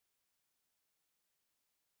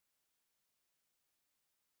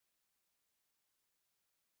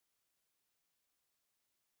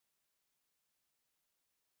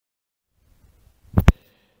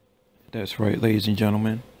That's right, ladies and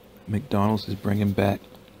gentlemen. McDonald's is bringing back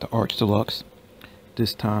the Arch Deluxe,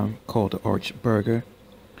 this time called the Archburger.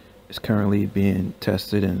 It's currently being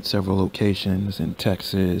tested in several locations in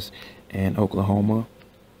Texas and Oklahoma.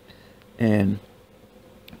 And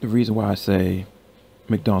the reason why I say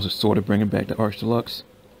McDonald's is sort of bringing back the Arch Deluxe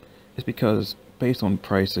is because, based on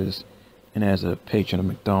prices and as a patron of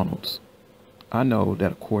McDonald's, I know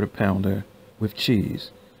that a quarter pounder with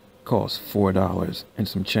cheese costs $4 and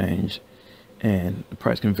some change, and the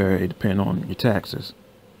price can vary depending on your taxes.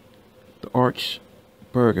 The Arch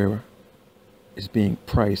Burger is being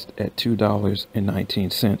priced at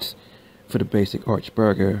 $2.19 for the basic Arch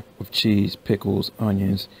Burger with cheese, pickles,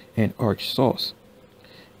 onions, and Arch sauce.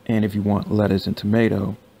 And if you want lettuce and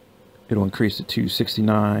tomato, it'll increase to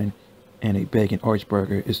 $2.69, and a bacon Arch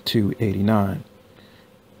Burger is $2.89.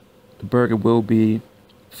 The burger will be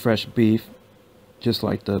fresh beef, just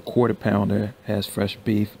like the quarter pounder has fresh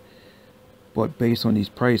beef. But based on these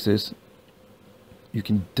prices, you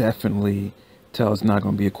can definitely tell it's not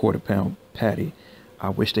going to be a quarter pound patty. I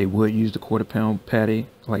wish they would use the quarter pound patty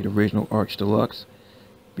like the original Arch Deluxe,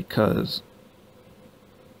 because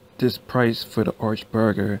this price for the Arch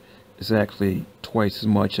Burger is actually twice as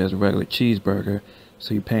much as a regular cheeseburger.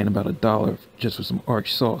 So you're paying about $1 just for some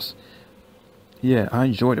Arch sauce. Yeah, I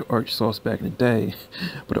enjoyed the Arch sauce back in the day,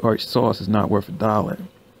 but the Arch sauce is not worth $1.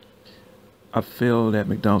 I feel that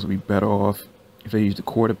McDonald's would be better off if they used the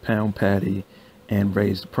quarter pound patty and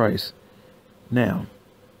raise the price. Now,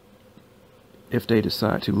 if they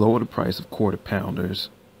decide to lower the price of quarter pounders,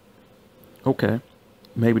 okay,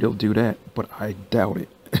 maybe they'll do that, but I doubt it.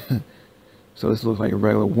 So this looks like a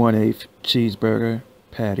regular 1/8 cheeseburger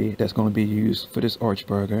patty that's going to be used for this Arch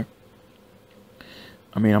Burger.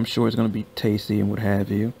 I mean, I'm sure it's going to be tasty and what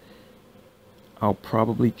have you. I'll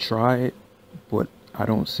probably try it, but I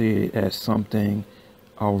don't see it as something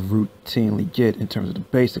I'll routinely get in terms of the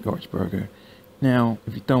basic Arch Burger. Now,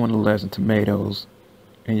 if you throw in the lettuce and tomatoes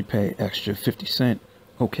and you pay extra 50 cents,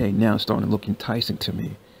 okay, now it's starting to look enticing to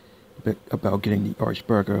me about getting the Arch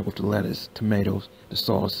Burger with the lettuce, tomatoes, the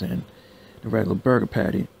sauce, and the regular burger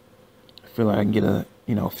patty. I feel like I can get a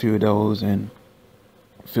few of those and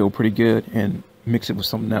feel pretty good, and mix it with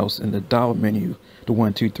something else in the dollar menu, the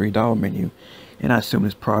 $1, $2, $3 menu. And I assume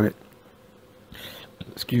this product,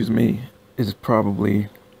 excuse me, is probably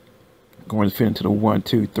going to fit into the $1,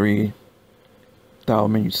 $2, $3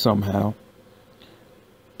 menu somehow.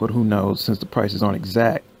 But who knows, since the prices aren't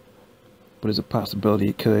exact, but there's a possibility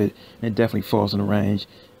it could, and it definitely falls in the range.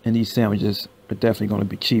 And these sandwiches are definitely going to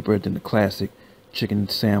be cheaper than the classic chicken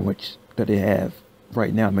sandwich that they have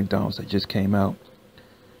right now at McDonald's that just came out.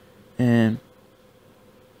 And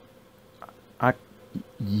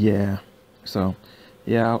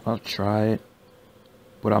I'll try it,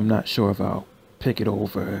 but I'm not sure if I'll pick it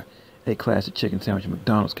over a classic chicken sandwich at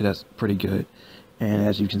McDonald's, because that's pretty good. And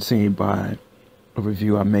as you can see by a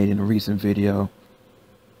review I made in a recent video.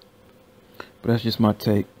 But that's just my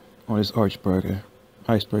take on this Arch Burger.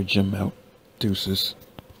 Iceberg Jim out. Deuces.